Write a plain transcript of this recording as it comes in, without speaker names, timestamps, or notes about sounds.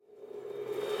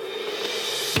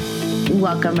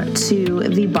Welcome to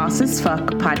the Boss as Fuck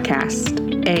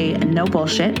podcast, a no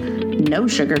bullshit, no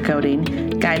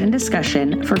sugarcoating guide and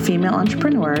discussion for female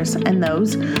entrepreneurs and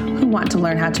those who want to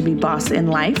learn how to be boss in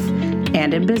life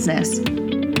and in business.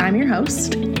 I'm your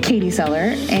host, Katie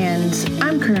Seller, and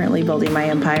I'm currently building my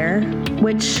empire,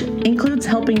 which includes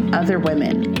helping other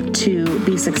women to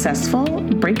be successful,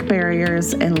 break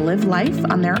barriers, and live life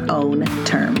on their own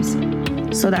terms.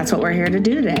 So that's what we're here to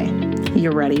do today. You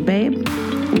ready, babe?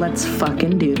 Let's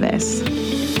fucking do this.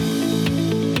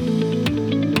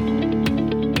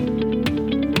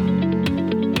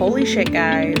 Holy shit,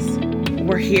 guys.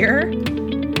 We're here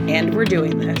and we're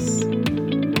doing this.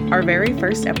 Our very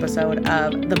first episode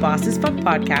of the Boss as Fuck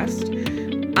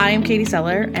podcast. I am Katie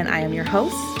Seller and I am your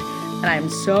host, and I'm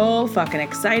so fucking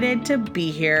excited to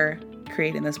be here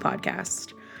creating this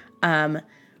podcast.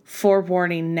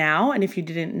 Forewarning now, and if you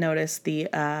didn't notice the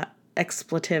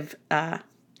expletive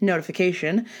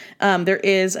notification, there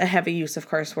is a heavy use of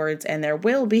curse words, and there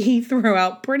will be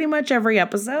throughout pretty much every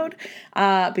episode,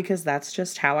 because that's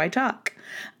just how I talk.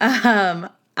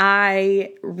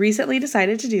 I recently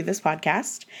decided to do this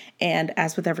podcast, and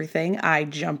as with everything, I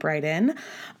jump right in.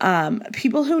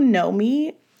 People who know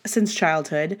me since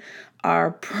childhood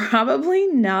are probably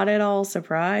not at all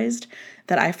surprised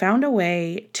that I found a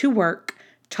way to work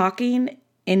talking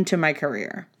into my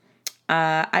career.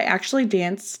 I actually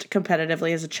danced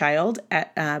competitively as a child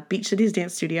at Beach Cities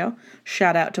Dance Studio.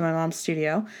 Shout out to my mom's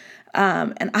studio.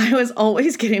 And I was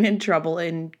always getting in trouble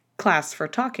in class for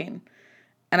talking.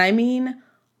 And I mean,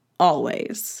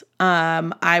 always.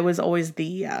 I was always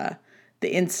the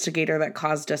instigator that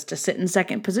caused us to sit in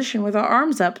second position with our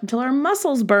arms up until our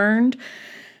muscles burned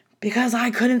because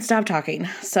I couldn't stop talking.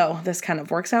 So this kind of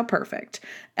works out perfect.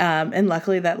 And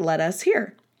luckily that led us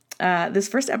here. This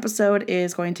first episode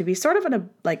is going to be sort of an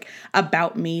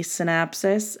about me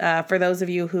synopsis for those of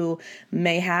you who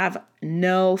may have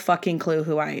no fucking clue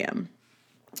who I am.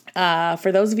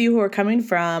 For those of you who are coming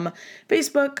from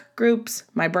Facebook groups,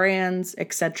 my brands,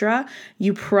 etc.,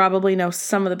 you probably know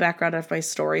some of the background of my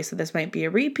story, so this might be a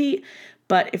repeat,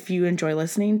 but if you enjoy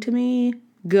listening to me,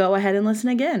 go ahead and listen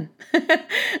again.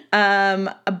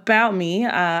 About me,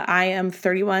 I am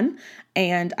 31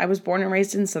 and I was born and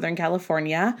raised in Southern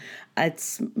California.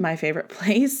 It's my favorite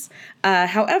place.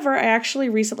 However, I actually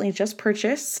recently just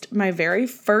purchased my very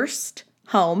first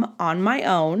home on my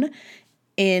own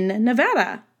in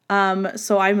Nevada.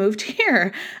 So I moved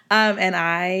here, and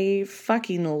I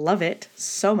fucking love it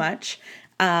so much.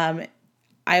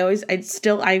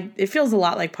 It feels a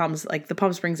lot like the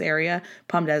Palm Springs area,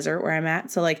 Palm Desert where I'm at.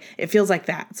 So it feels like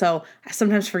that. So I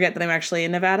sometimes forget that I'm actually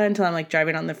in Nevada until I'm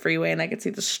driving on the freeway and I can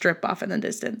see the strip off in the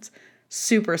distance.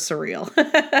 Super surreal.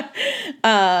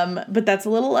 But that's a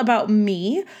little about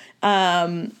me.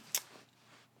 About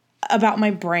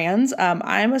my brands.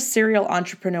 I'm a serial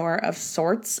entrepreneur of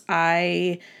sorts.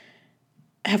 I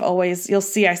have always, you'll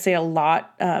see I say a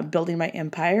lot, building my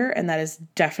empire, and that is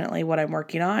definitely what I'm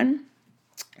working on.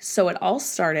 So it all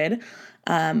started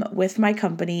with my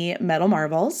company, Metal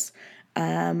Marvels.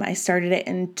 I started it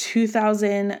in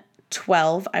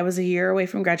 2012. I was a year away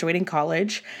from graduating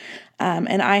college,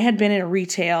 and I had been in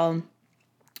retail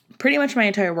pretty much my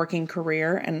entire working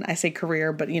career. And I say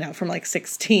career, but from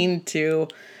 16 to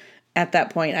at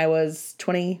that point I was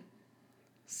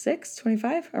 26,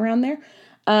 25, around there.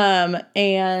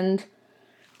 And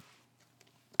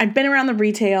I'd been around the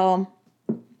retail.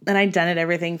 And I'd done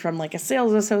everything from a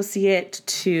sales associate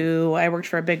to I worked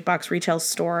for a big box retail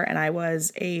store and I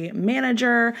was a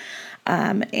manager,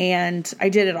 and I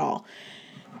did it all.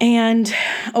 And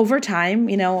over time,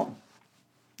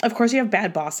 of course you have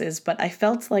bad bosses, but I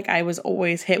felt like I was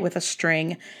always hit with a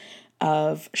string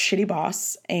of shitty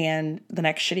boss and the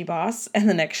next shitty boss and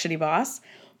the next shitty boss.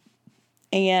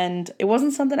 And it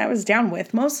wasn't something I was down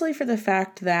with, mostly for the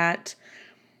fact that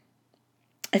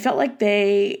I felt like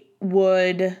they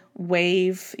would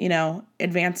waive,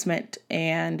 advancement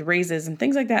and raises and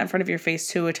things like that in front of your face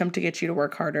to attempt to get you to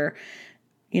work harder.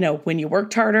 When you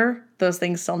worked harder, those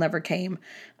things still never came.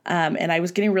 And I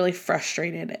was getting really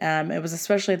frustrated. It was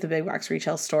especially at the big box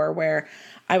retail store where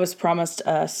I was promised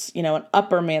an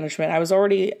upper management. I was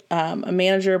already a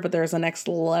manager, but there's a next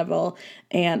level.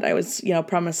 And I was,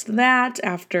 promised that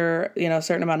after, a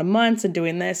certain amount of months and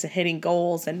doing this and hitting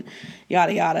goals and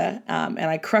yada, yada. And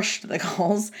I crushed the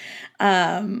goals.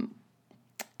 And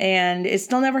it's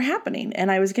still never happening.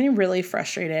 And I was getting really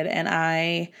frustrated. And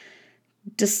I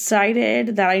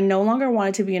decided that I no longer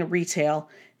wanted to be in retail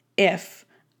if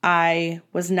I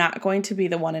was not going to be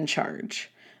the one in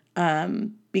charge,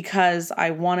 because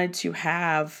I wanted to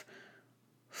have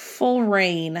full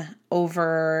reign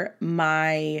over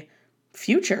my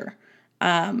future.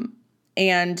 And,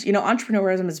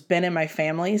 entrepreneurism has been in my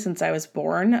family since I was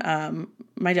born.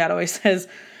 My dad always says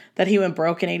that he went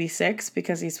broke in 86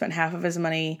 because he spent half of his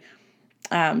money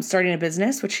starting a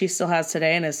business, which he still has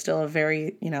today and is still a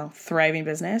very, thriving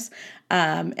business.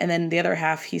 And then the other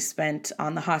half he spent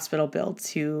on the hospital bill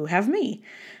to have me.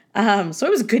 So it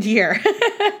was a good year.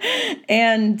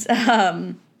 And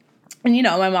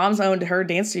my mom's owned her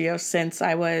dance studio since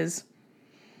I was,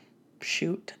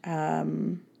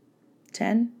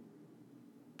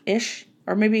 10-ish,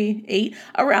 or maybe 8,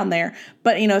 around there.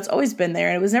 But, it's always been there.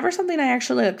 And it was never something I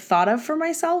actually thought of for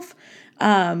myself.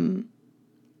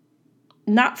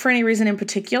 Not for any reason in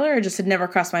particular. It just had never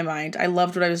crossed my mind. I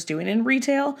loved what I was doing in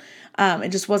retail. It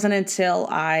just wasn't until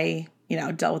I,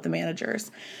 dealt with the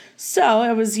managers. So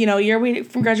it was, a year away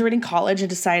from graduating college and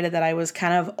decided that I was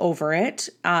kind of over it.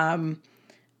 And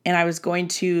I was going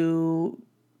to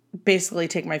basically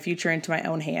take my future into my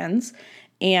own hands.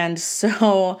 And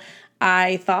so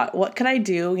I thought, what could I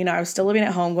do? I was still living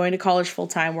at home, going to college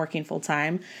full-time, working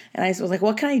full-time. And I was like,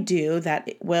 what can I do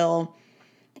that will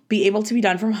be able to be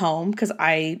done from home? Because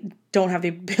I don't have the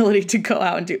ability to go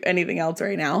out and do anything else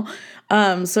right now.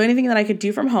 So anything that I could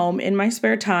do from home in my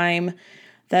spare time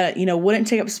that, wouldn't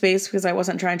take up space because I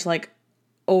wasn't trying to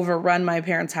overrun my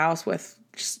parents' house with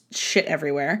just shit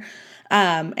everywhere.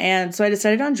 And so I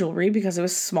decided on jewelry because it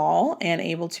was small and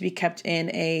able to be kept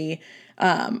in a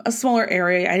smaller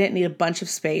area. I didn't need a bunch of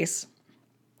space,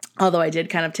 although I did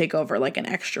kind of take over an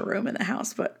extra room in the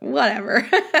house, but whatever.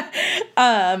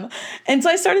 And so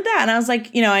I started that, and I was like,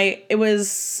 it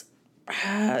was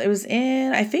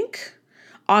in, I think,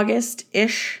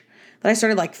 August-ish that I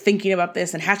started thinking about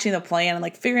this and hatching the plan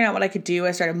and figuring out what I could do.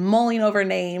 I started mulling over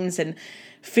names and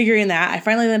figuring that. I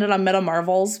finally landed on Metal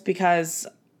Marvels because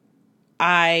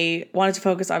I wanted to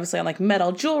focus obviously on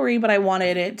metal jewelry, but I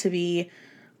wanted it to be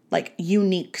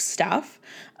unique stuff.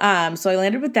 So I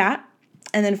landed with that,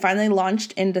 and then finally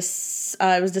launched it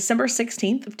was December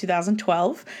 16th of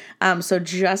 2012. So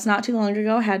just not too long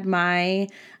ago, had my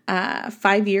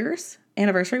 5 years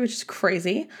anniversary, which is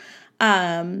crazy.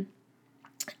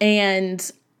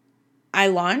 And I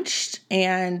launched,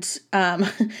 and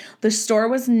the store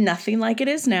was nothing like it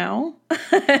is now.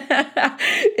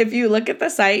 If you look at the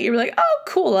site, you're like, oh,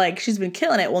 cool, she's been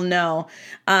killing it. Well, no.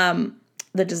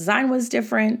 The design was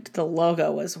different. The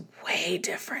logo was way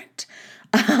different.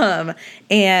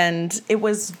 And it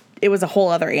was a whole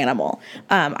other animal.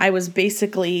 I always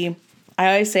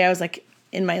say I was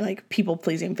in my people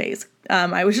pleasing phase.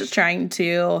 I was just trying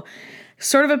to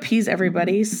sort of appease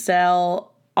everybody, sell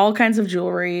all kinds of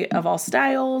jewelry of all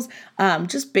styles,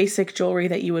 just basic jewelry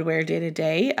that you would wear day to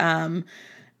day. And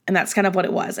that's kind of what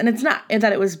it was. And it's not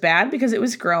that it was bad because it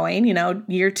was growing,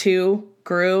 year 2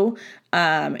 grew,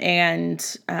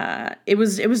 and it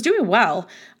was doing well.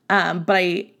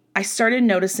 But I started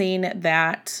noticing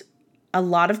that a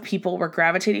lot of people were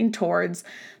gravitating towards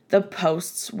the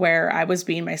posts where I was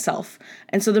being myself.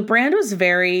 And so the brand was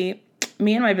very,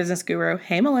 me and my business guru,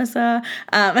 hey Melissa,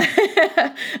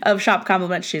 of Shop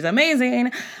Compliments, she's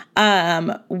amazing.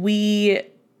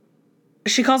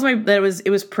 She calls that it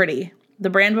was pretty. The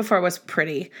brand before was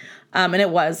pretty. And it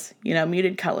was,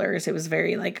 muted colors. It was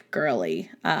very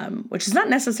girly, which is not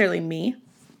necessarily me.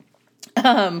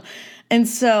 And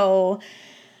so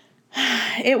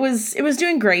it was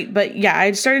doing great, but yeah,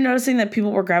 I started noticing that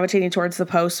people were gravitating towards the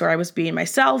posts where I was being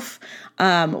myself,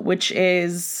 which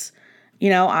is,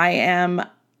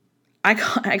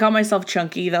 I call myself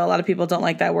chunky, though a lot of people don't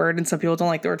like that word, and some people don't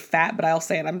like the word fat, but I'll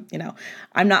say it.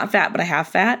 I'm not fat, but I have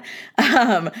fat.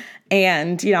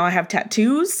 And I have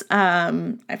tattoos.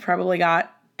 I've probably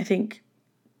got, I think,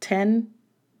 10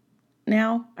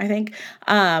 now, I think.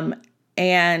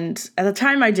 And at the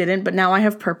time I didn't, but now I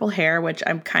have purple hair, which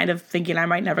I'm kind of thinking I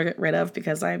might never get rid of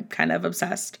because I'm kind of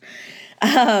obsessed.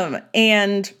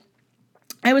 And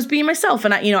I was being myself,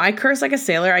 and I curse like a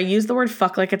sailor. I use the word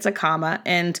fuck like it's a comma,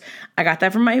 and I got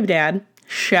that from my dad.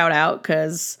 Shout out,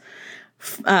 because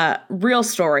real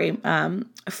story.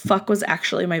 Fuck was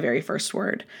actually my very first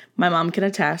word. My mom can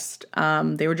attest.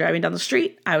 They were driving down the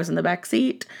street. I was in the back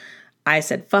seat. I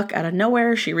said fuck out of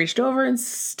nowhere. She reached over and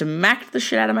smacked the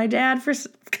shit out of my dad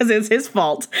because it's his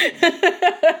fault.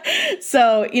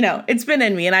 So, it's been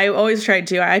in me, and I always tried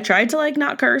to. I tried to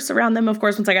not curse around them, of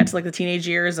course, once I got to the teenage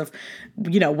years of,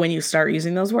 when you start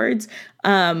using those words.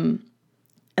 And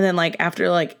then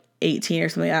after 18 or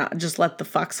something, I just let the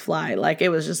fucks fly. It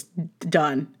was just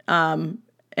done.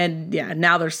 And yeah,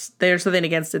 now there's something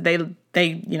against it. They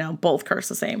both curse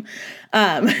the same.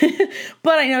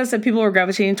 But I noticed that people were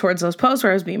gravitating towards those posts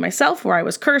where I was being myself, where I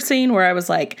was cursing, where I was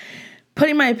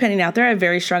putting my opinion out there. I have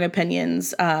very strong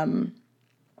opinions.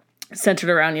 centered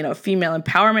around, female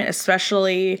empowerment,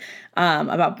 especially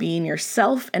about being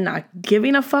yourself and not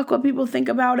giving a fuck what people think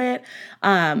about it,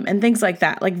 and things like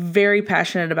that. Like, very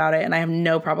passionate about it, and I have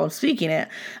no problem speaking it.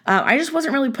 I just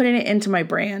wasn't really putting it into my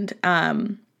brand,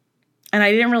 and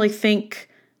I didn't really think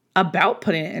about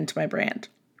putting it into my brand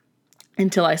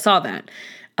until I saw that.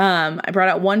 I brought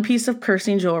out one piece of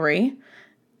cursing jewelry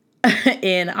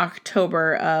in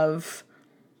October of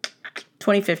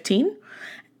 2015,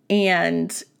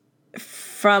 and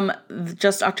from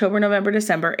just October, November,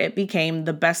 December, it became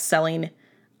the best-selling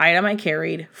item I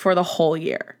carried for the whole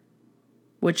year,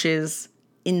 which is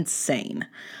insane.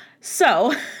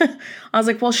 So I was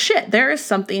like, well, shit, there is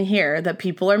something here that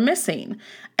people are missing.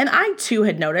 And I, too,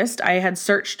 had noticed. I had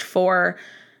searched for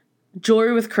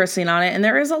jewelry with cursing on it, and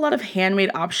there is a lot of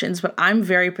handmade options, but I'm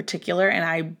very particular,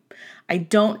 and I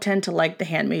don't tend to like the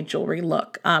handmade jewelry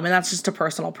look, and that's just a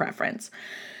personal preference.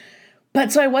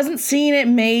 But so I wasn't seeing it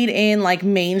made in like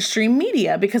mainstream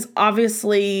media because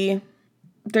obviously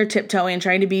they're tiptoeing,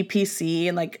 trying to be PC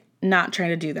and like not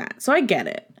trying to do that. So I get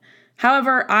it.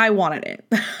 However, I wanted it.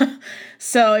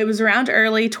 So it was around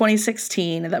early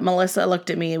 2016 that Melissa looked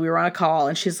at me. We were on a call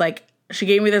and she's like, she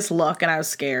gave me this look and I was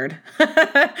scared.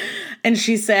 And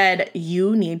she said,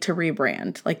 you need to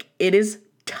rebrand. Like, it is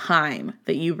time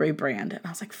that you rebrand. And I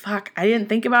was like, fuck, I didn't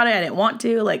think about it. I didn't want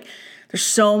to. Like, there's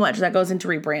so much that goes into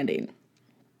rebranding.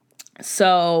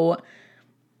 So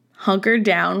hunkered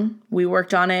down, we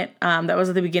worked on it. That was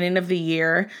at the beginning of the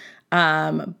year.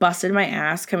 Busted my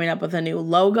ass coming up with a new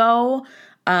logo.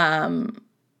 And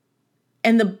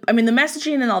the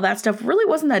messaging and all that stuff really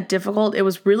wasn't that difficult. It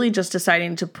was really just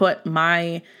deciding to put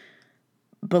my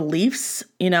beliefs,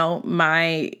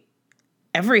 my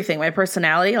everything, my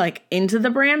personality, like into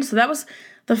the brand. So that was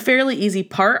the fairly easy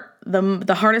part.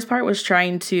 The hardest part was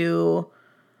trying to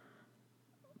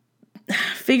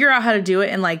figure out how to do it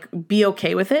and like be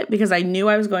okay with it because I knew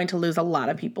I was going to lose a lot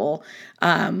of people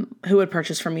who had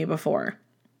purchased from me before.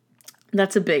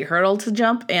 That's a big hurdle to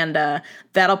jump, and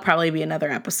that'll probably be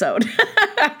another episode.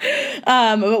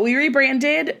 But we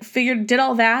rebranded, did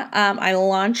all that. I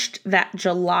launched that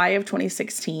July of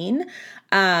 2016,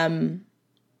 and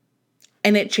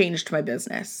it changed my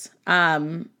business.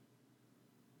 100%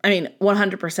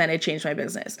 it changed my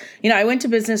business. I went to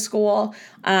business school,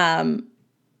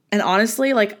 and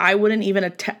honestly, like I wouldn't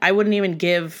even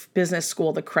give business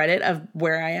school the credit of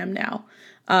where I am now.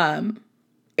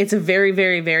 It's a very,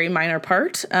 very, very minor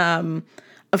part.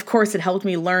 Of course, it helped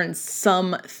me learn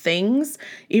some things,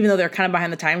 even though they're kind of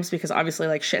behind the times because obviously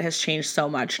like shit has changed so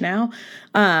much now.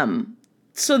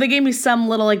 So they gave me some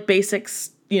little like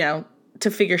basics, to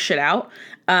figure shit out.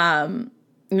 A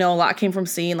lot came from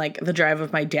seeing like the drive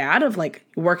of my dad of like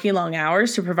working long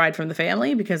hours to provide for the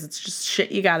family because it's just shit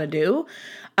you got to do.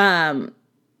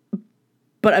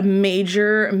 But a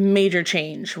major, major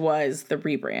change was the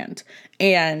rebrand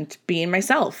and being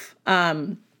myself.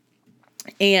 And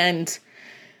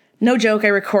no joke, I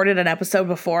recorded an episode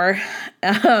before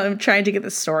trying to get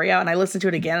the story out, and I listened to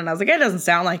it again, and I was like, it doesn't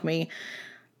sound like me.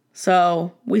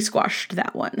 So we squashed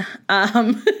that one,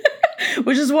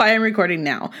 which is why I'm recording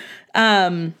now.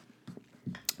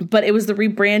 But it was the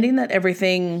rebranding that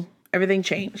everything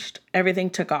changed.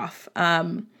 Everything took off.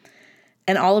 And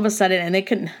all of a sudden, and it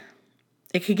could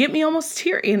get me almost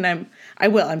teary, and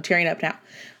I'm tearing up now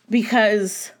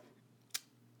because,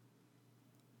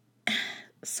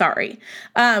 sorry.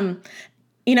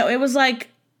 It was like,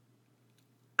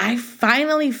 I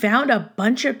finally found a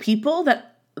bunch of people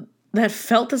that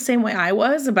felt the same way I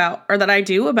was about, or that I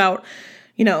do about,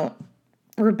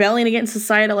 rebelling against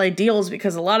societal ideals,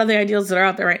 because a lot of the ideals that are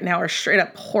out there right now are straight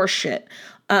up horseshit.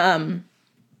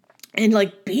 And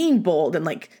like being bold and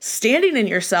like standing in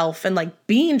yourself and like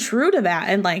being true to that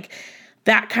and like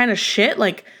that kind of shit,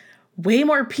 like way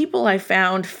more people I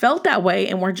found felt that way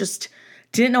and were just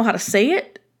didn't know how to say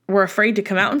it, were afraid to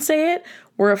come out and say it,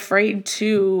 were afraid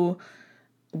to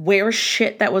wear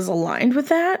shit that was aligned with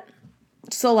that.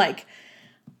 So like,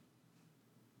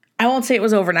 I won't say it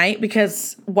was overnight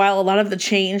because while a lot of the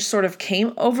change sort of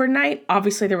came overnight,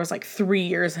 obviously there was like 3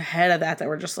 years ahead of that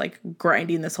were just like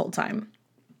grinding this whole time.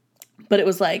 But it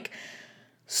was like,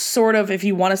 sort of, if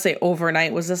you want to say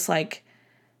overnight, was this like,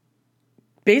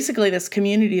 basically this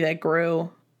community that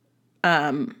grew,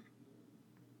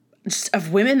 just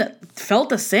of women that felt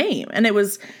the same. And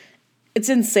it's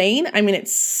insane. It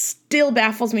still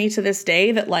baffles me to this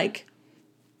day that like,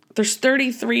 there's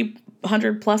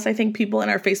 3,300 plus, I think, people in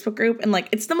our Facebook group. And like,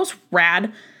 it's the most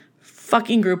rad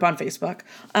fucking group on Facebook.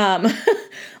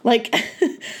 Like,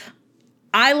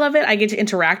 I love it. I get to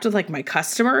interact with like my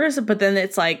customers, but then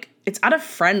it's like it's at a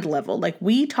friend level. Like,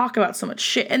 we talk about so much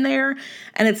shit in there,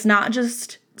 and it's not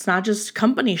just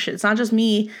company shit. It's not just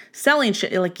me selling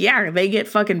shit. Like, yeah, they get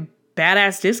fucking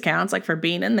badass discounts, like, for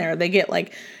being in there. They get,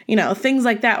 like, you know, things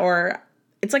like that. Or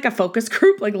it's like a focus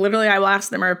group. Like, literally, I will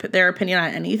ask them their opinion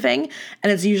on anything,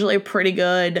 and it's usually a pretty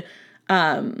good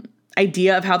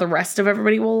idea of how the rest of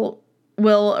everybody will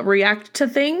react to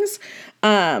things.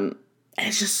 And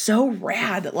it's just so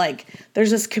rad that, like,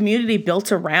 there's this community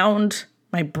built around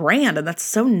my brand, and that's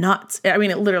so nuts. I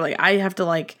mean, it literally, I have to,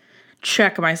 like,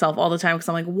 check myself all the time because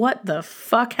I'm like, what the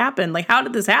fuck happened? Like, how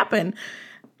did this happen?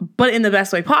 But in the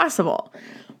best way possible.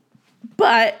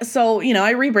 But so, you know,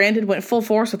 I rebranded, went full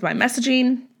force with my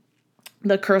messaging,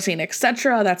 the cursing,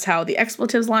 etc. That's how the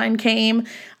expletives line came.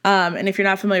 And if you're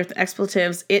not familiar with the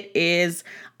expletives, it is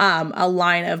a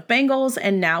line of bangles.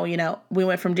 And now, you know, we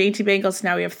went from dainty bangles to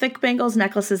now we have thick bangles,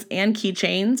 necklaces, and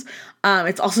keychains.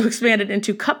 It's also expanded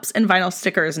into cups and vinyl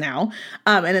stickers now.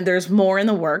 And then there's more in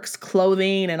the works,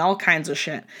 clothing and all kinds of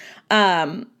shit.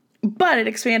 But it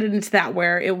expanded into that,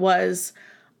 where it was,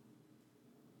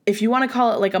 if you want to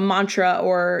call it like a mantra,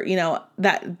 or, you know,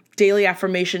 that daily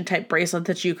affirmation type bracelet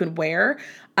that you could wear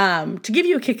to give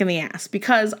you a kick in the ass,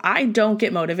 because I don't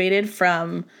get motivated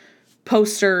from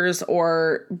posters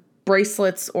or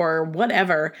bracelets or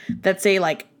whatever that say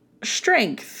like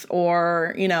strength,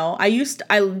 or, you know,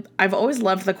 I've always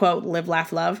loved the quote, live,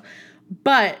 laugh, love,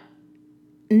 but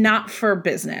not for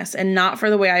business and not for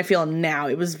the way I feel now.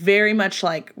 It was very much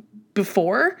like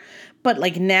before, but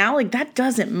like now, like that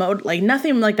doesn't like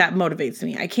nothing like that motivates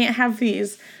me. I can't have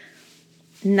these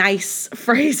nice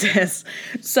phrases.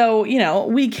 So, you know,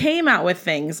 we came out with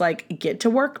things like get to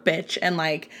work, bitch, and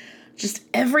like just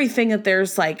everything that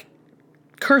there's like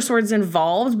curse words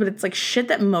involved, but it's like shit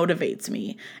that motivates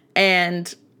me.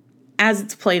 And as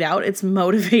it's played out, it's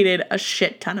motivated a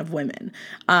shit ton of women.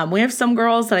 We have some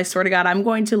girls that I swear to God, I'm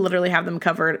going to literally have them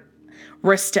covered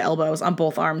wrist to elbows on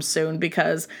both arms soon,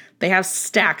 because they have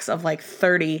stacks of like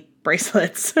 30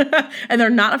 bracelets and they're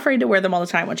not afraid to wear them all the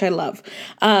time, which I love.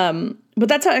 But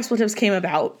that's how expletives came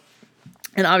about.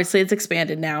 And obviously it's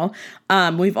expanded now.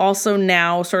 We've also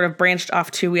now sort of branched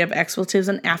off to, we have expletives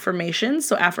and affirmations.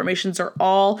 So affirmations are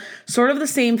all sort of the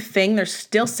same thing. They're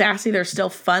still sassy. They're still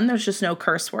fun. There's just no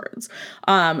curse words.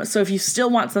 So if you still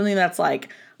want something that's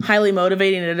like highly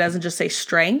motivating and it doesn't just say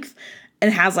strength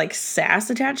and has like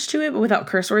sass attached to it, but without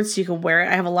curse words, so you can wear it.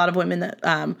 I have a lot of women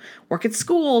that work at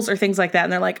schools or things like that.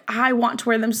 And they're like, I want to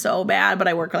wear them so bad, but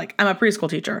I'm a preschool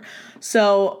teacher.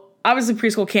 So obviously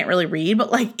preschool can't really read,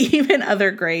 but like even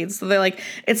other grades. So they're like,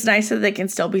 it's nice that they can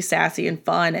still be sassy and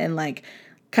fun and like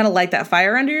kind of light that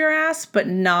fire under your ass, but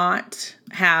not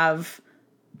have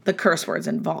the curse words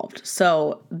involved.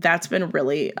 So that's been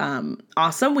really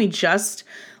awesome. We just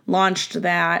launched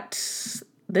that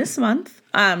this month.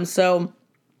 So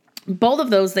both of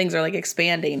those things are like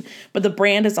expanding, but the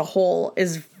brand as a whole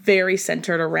is very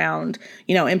centered around,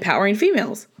 you know, empowering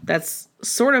females. That's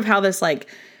sort of how this like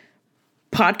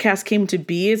podcast came to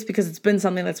be. It's because it's been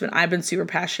something I've been super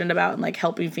passionate about, and like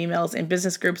helping females in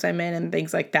business groups I'm in and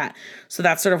things like that. So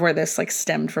that's sort of where this like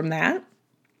stemmed from that.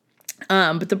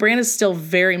 But the brand is still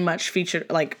very much featured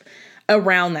like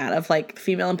around that of like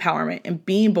female empowerment and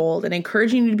being bold and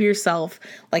encouraging you to be yourself,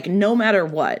 like no matter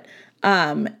what.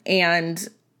 And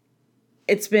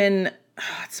it's been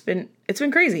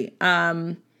crazy.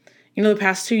 You know, the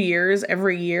past 2 years,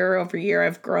 every year over year,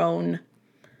 I've grown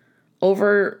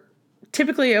over,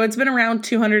 typically it's been around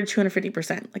 200,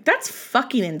 250%. Like that's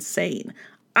fucking insane.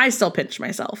 I still pinch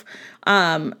myself.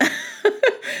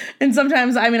 And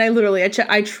sometimes, I mean,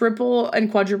 I triple and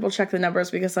quadruple check the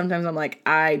numbers, because sometimes I'm like,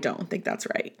 I don't think that's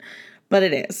right, but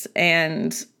it is.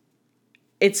 And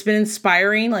it's been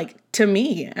inspiring, like, to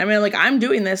me. I mean, like, I'm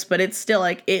doing this, but it's still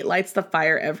like, it lights the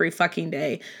fire every fucking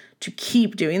day to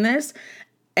keep doing this.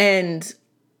 And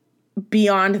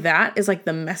beyond that is like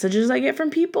the messages I get from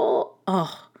people.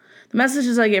 Oh, the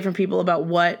messages I get from people about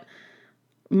what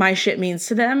my shit means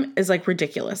to them is like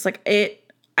ridiculous. Like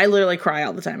I literally cry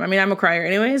all the time. I mean, I'm a crier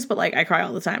anyways, but like I cry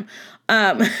all the time.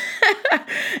 And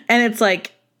it's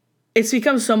like, it's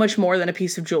become so much more than a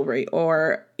piece of jewelry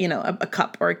or, you know, a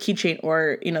cup or a keychain,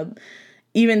 or, you know,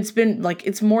 even it's been like,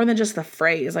 it's more than just the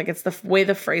phrase. Like it's the way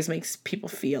the phrase makes people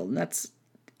feel. And that's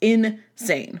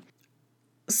insane.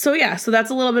 So yeah, so that's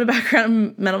a little bit of background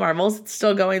on Metal Marvels. It's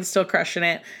still going, still crushing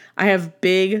it. I have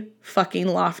big fucking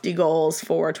lofty goals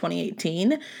for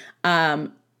 2018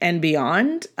 and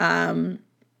beyond.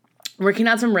 Working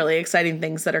on some really exciting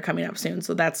things that are coming up soon.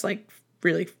 So that's like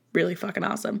really, really fucking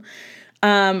awesome.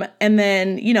 And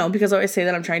then, you know, because I always say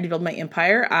that I'm trying to build my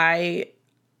empire, I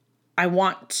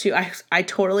want to, I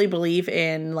totally believe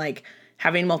in like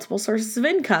having multiple sources of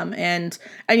income. And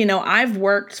I've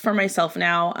worked for myself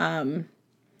now.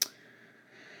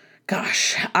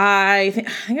 I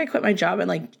think I quit my job in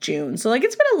like June. So like,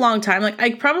 it's been a long time. Like,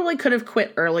 I probably could have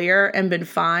quit earlier and been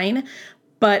fine,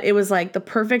 but it was like the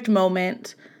perfect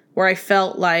moment where I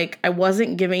felt like I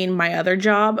wasn't giving my other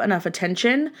job enough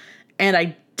attention, and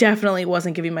I definitely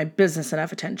wasn't giving my business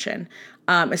enough attention,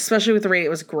 especially with the rate it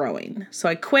was growing. So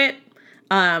I quit.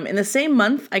 In the same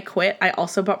month I quit, I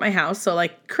also bought my house. So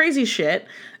like crazy shit.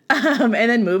 And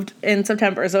then moved in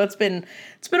September. So it's been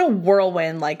a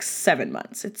whirlwind, like 7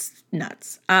 months. It's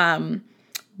nuts.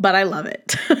 But I love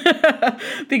it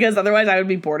because otherwise I would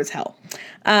be bored as hell.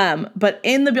 But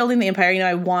in the building the empire,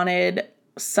 I wanted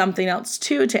something else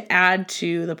too to add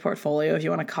to the portfolio, if you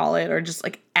want to call it, or just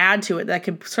like add to it that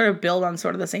could sort of build on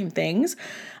sort of the same things.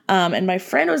 And my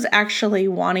friend was actually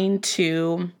wanting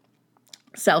to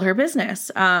sell her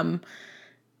business.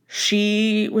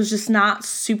 She was just not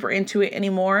super into it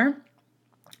anymore.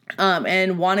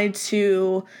 And wanted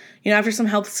to, after some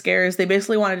health scares, they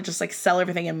basically wanted to just like sell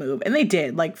everything and move. And they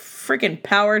did. Like, freaking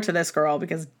power to this girl,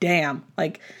 because damn,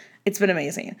 like, it's been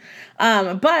amazing.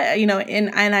 But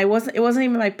it wasn't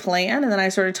even my plan. And then I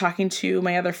started talking to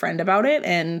my other friend about it,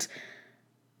 and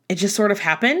it just sort of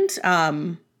happened. I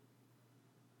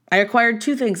acquired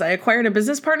two things. I acquired a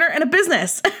business partner and a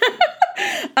business.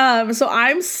 So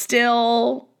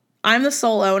I'm the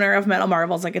sole owner of Metal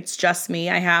Marvels. Like, it's just me.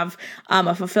 I have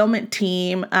a fulfillment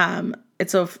team.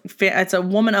 It's a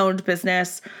woman-owned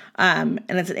business, and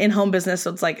it's an in-home business.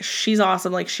 So it's like, she's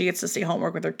awesome. Like, she gets to stay home,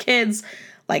 work with her kids.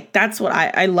 Like, that's what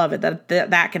I love it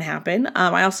that can happen.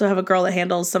 I also have a girl that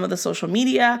handles some of the social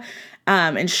media,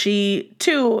 and she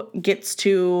too gets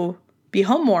to be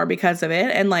home more because of it.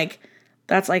 And like,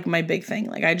 that's like my big thing.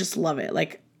 Like, I just love it.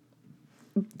 Like,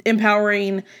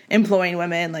 empowering, employing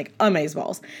women, like,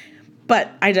 amazeballs.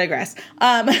 But I digress.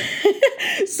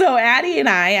 So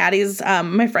Addie's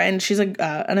my friend. She's an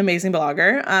amazing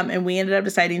blogger. And we ended up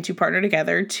deciding to partner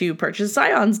together to purchase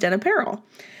Zion's Den Apparel.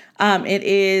 It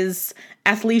is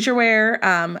athleisure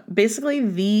wear, basically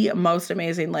the most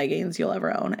amazing leggings you'll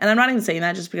ever own. And I'm not even saying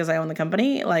that just because I own the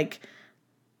company. Like,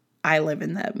 I live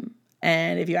in them.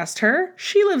 And if you asked her,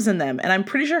 she lives in them. And I'm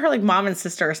pretty sure her like mom and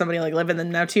sister or somebody like live in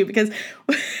them now too, because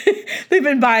they've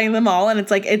been buying them all. And it's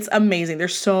like, it's amazing. They're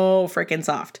so freaking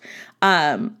soft.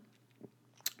 But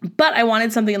I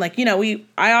wanted something like,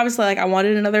 I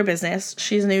wanted another business.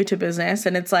 She's new to business.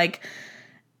 And it's like,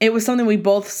 it was something we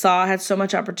both saw had so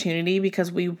much opportunity,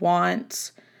 because both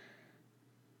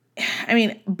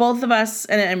of us,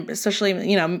 and especially,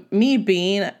 me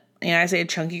being, I say a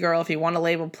chunky girl, if you want to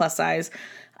label plus size,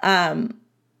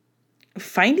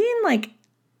 finding like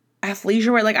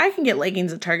athleisure wear, like I can get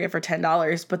leggings at Target for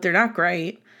 $10, but they're not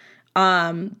great.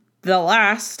 They'll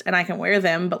last and I can wear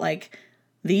them, but like,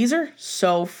 these are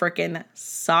so freaking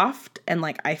soft, and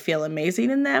like, I feel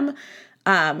amazing in them.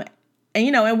 And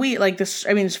we like this,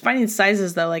 finding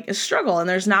sizes though, like, is a struggle, and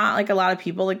there's not like a lot of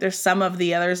people, like there's some of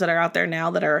the others that are out there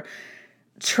now that are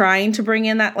trying to bring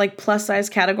in that like plus size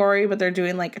category, but they're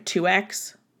doing like a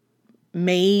 2X,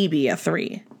 maybe a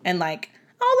 3. And like,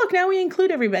 oh, look, now we include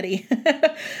everybody.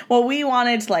 Well, we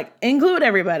wanted to like include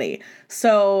everybody.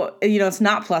 So, it's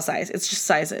not plus size. It's just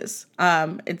sizes.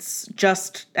 It's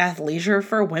just athleisure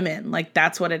for women. Like,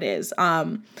 that's what it is.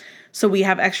 So we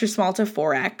have extra small to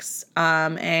 4X.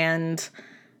 And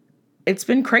it's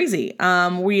been crazy.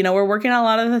 We're working on a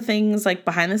lot of the things like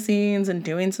behind the scenes and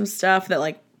doing some stuff that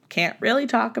like can't really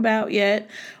talk about yet.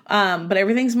 But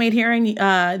everything's made here in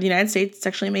the United States. It's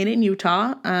actually made in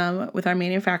Utah with our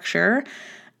manufacturer.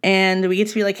 And we get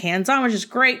to be like hands-on, which is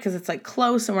great because it's like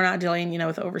close and we're not dealing,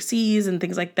 with overseas and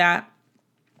things like that.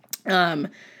 But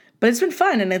it's been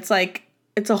fun, and it's like,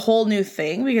 it's a whole new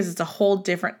thing because it's a whole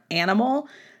different animal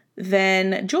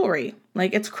than jewelry.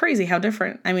 Like, it's crazy how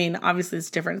different. Obviously it's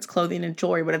different. It's clothing and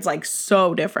jewelry, but it's like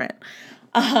so different.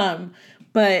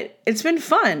 But it's been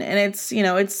fun, and it's,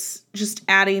 it's just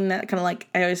adding that kind of like,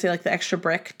 I always say, like the extra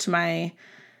brick to my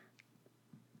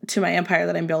empire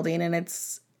that I'm building. And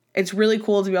it's really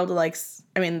cool to be able to like,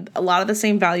 a lot of the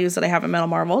same values that I have in Metal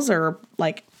Marvels are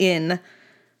like in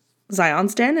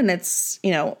Zion's Den, and it's,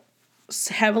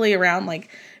 heavily around like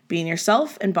being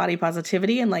yourself and body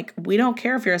positivity. And like, we don't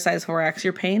care if you're a size 4X,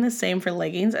 you're paying the same for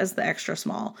leggings as the extra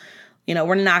small.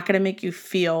 We're not going to make you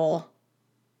feel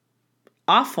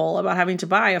awful about having to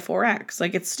buy a 4X.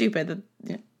 Like, it's stupid.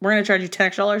 We're going to charge you $10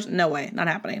 extra. No way, not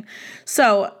happening.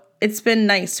 So it's been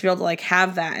nice to be able to like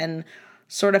have that and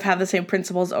sort of have the same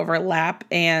principles overlap,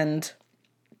 and,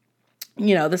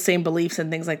 the same beliefs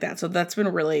and things like that. So that's been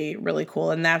really, really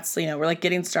cool. And that's, we're like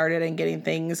getting started and getting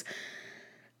things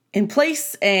in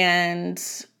place, and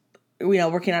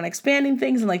working on expanding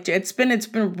things, and like it's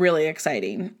been really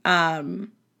exciting.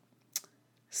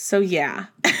 So yeah.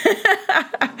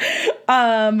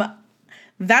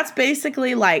 That's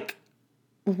basically like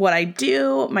what I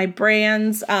do, my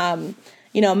brands.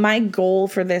 My goal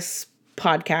for this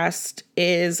podcast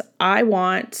is I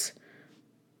want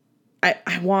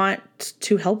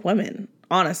to help women,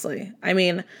 honestly. I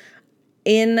mean,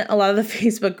 in a lot of the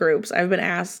Facebook groups, I've been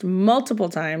asked multiple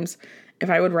times if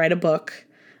I would write a book.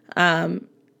 And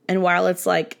while it's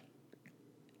like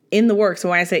in the works,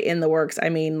 and when I say in the works, I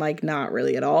mean like not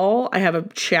really at all. I have a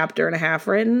chapter and a half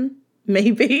written,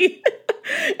 maybe.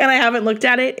 And I haven't looked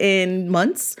at it in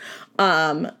months,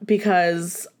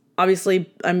 because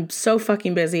obviously I'm so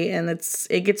fucking busy, and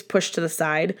it gets pushed to the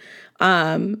side.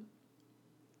 And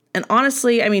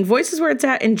honestly, I mean, voice is where it's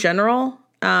at in general.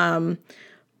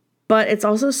 But it's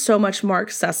also so much more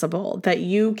accessible that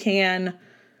you can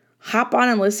hop on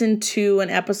and listen to an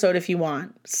episode if you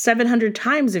want, 700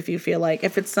 times if you feel like,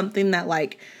 if it's something that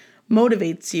like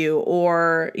motivates you,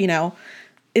 or,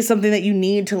 is something that you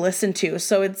need to listen to.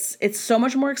 So it's so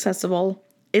much more accessible.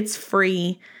 It's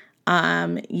free.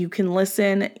 You can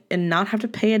listen and not have to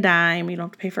pay a dime. You don't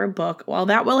have to pay for a book. Well,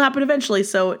 that will happen eventually.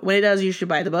 So when it does, you should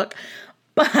buy the book.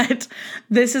 But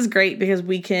this is great because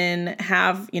we can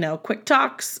have, quick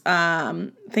talks,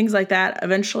 things like that.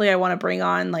 Eventually, I want to bring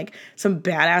on like some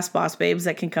badass boss babes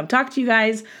that can come talk to you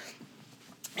guys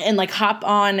and like hop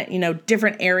on,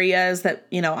 different areas that,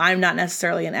 I'm not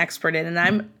necessarily an expert in. And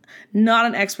I'm not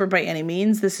an expert by any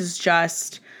means. This is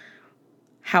just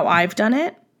how I've done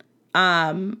it,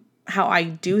 how I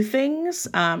do things.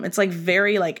 It's like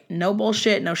very like no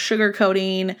bullshit, no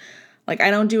sugarcoating. Like,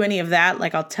 I don't do any of that.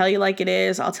 Like, I'll tell you like it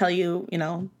is. I'll tell you,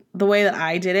 the way that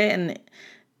I did it. And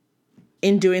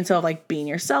in doing so, like, being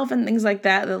yourself and things like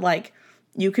that, that, like,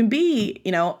 you can be,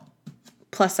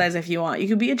 plus size if you want. You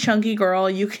can be a chunky girl.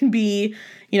 You can be,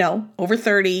 over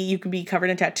 30. You can be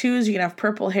covered in tattoos. You can have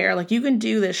purple hair. Like, you can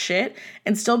do this shit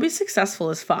and still be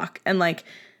successful as fuck. And, like,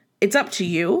 it's up to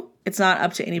you. It's not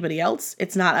up to anybody else.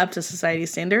 It's not up to society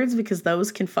standards, because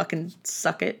those can fucking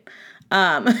suck it.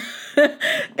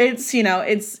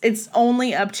 It's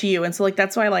only up to you. And so like,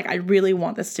 that's why like, I really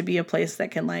want this to be a place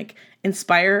that can like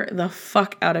inspire the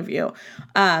fuck out of you.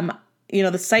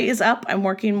 The site is up. I'm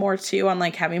working more too on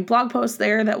like having blog posts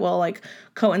there that will like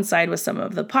coincide with some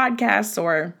of the podcasts,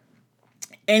 or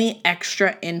any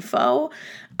extra info,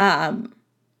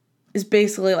 is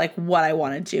basically like what I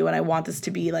want to do. And I want this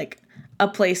to be like a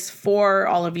place for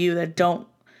all of you that don't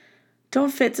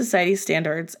fit society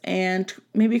standards, and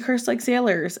maybe curse like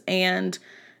sailors, and,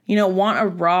 want a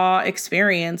raw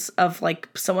experience of like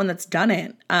someone that's done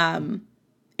it, and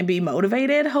be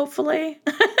motivated, hopefully.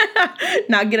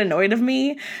 Not get annoyed of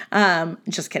me.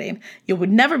 Just kidding. You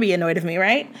would never be annoyed of me,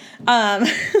 right? But,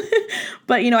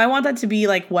 I want that to be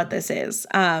like what this is.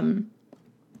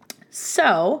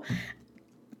 So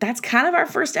that's kind of our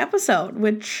first episode,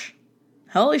 which,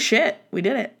 holy shit, we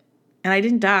did it. And I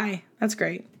didn't die. That's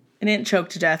great. I didn't choke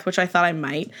to death, which I thought I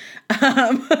might.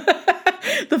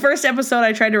 The first episode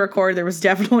I tried to record, there was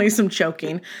definitely some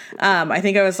choking. I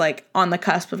think I was like on the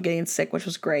cusp of getting sick, which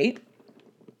was great.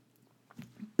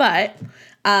 But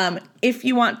if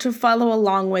you want to follow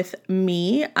along with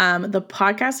me, the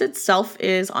podcast itself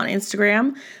is on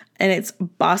Instagram, and it's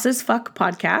Boss as Fuck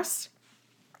Podcast.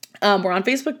 We're on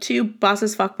Facebook too, Boss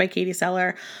as Fuck by Katie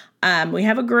Seller. We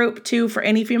have a group too for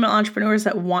any female entrepreneurs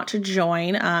that want to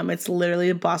join. It's literally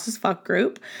the Boss as Fuck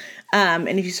group. And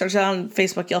if you search it on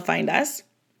Facebook, you'll find us.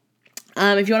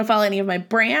 If you want to follow any of my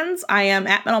brands, I am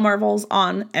at Metal Marvels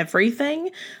on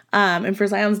everything. And for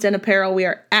Zion's Den Apparel, we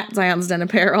are at Zion's Den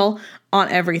Apparel on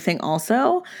everything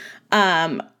also.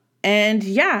 And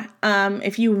yeah,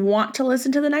 if you want to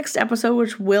listen to the next episode,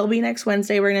 which will be next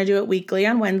Wednesday, we're going to do it weekly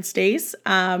on Wednesdays.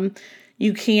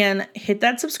 You can hit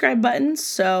that subscribe button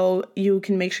so you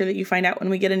can make sure that you find out when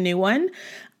we get a new one.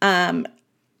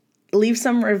 Leave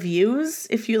some reviews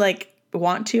if you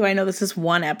want to. I know this is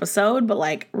one episode,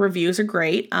 but reviews are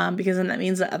great because then that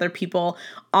means that other people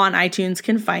on iTunes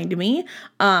can find me.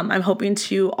 I'm hoping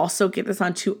to also get this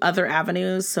onto other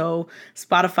avenues, so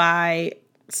Spotify,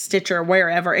 Stitcher,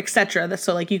 wherever, etc.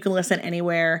 So you can listen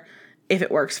anywhere if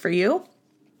it works for you.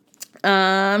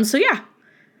 So yeah.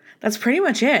 That's pretty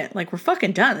much it. We're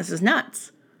fucking done. This is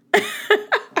nuts.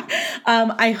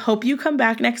 I hope you come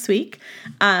back next week.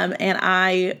 And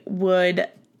I would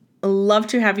love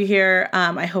to have you here.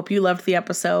 I hope you loved the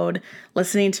episode,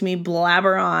 listening to me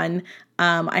blabber on.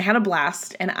 I had a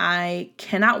blast, and I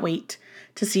cannot wait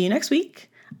to see you next week.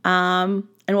 And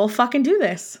we'll fucking do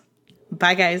this.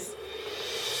 Bye, guys.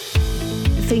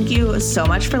 Thank you so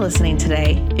much for listening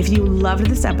today. If you loved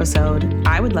this episode,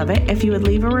 I would love it if you would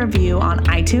leave a review on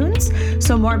iTunes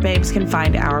so more babes can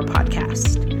find our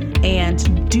podcast.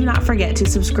 And do not forget to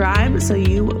subscribe so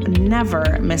you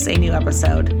never miss a new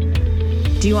episode.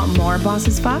 Do you want more Boss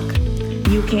as Fuck?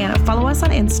 You can follow us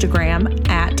on Instagram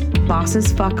at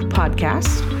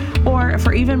bossesfuckpodcast, or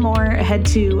for even more, head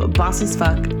to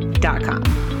bossesfuck.com.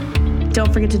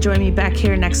 Don't forget to join me back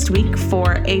here next week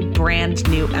for a brand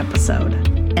new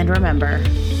episode. And remember,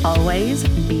 always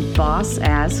be boss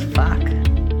as fuck.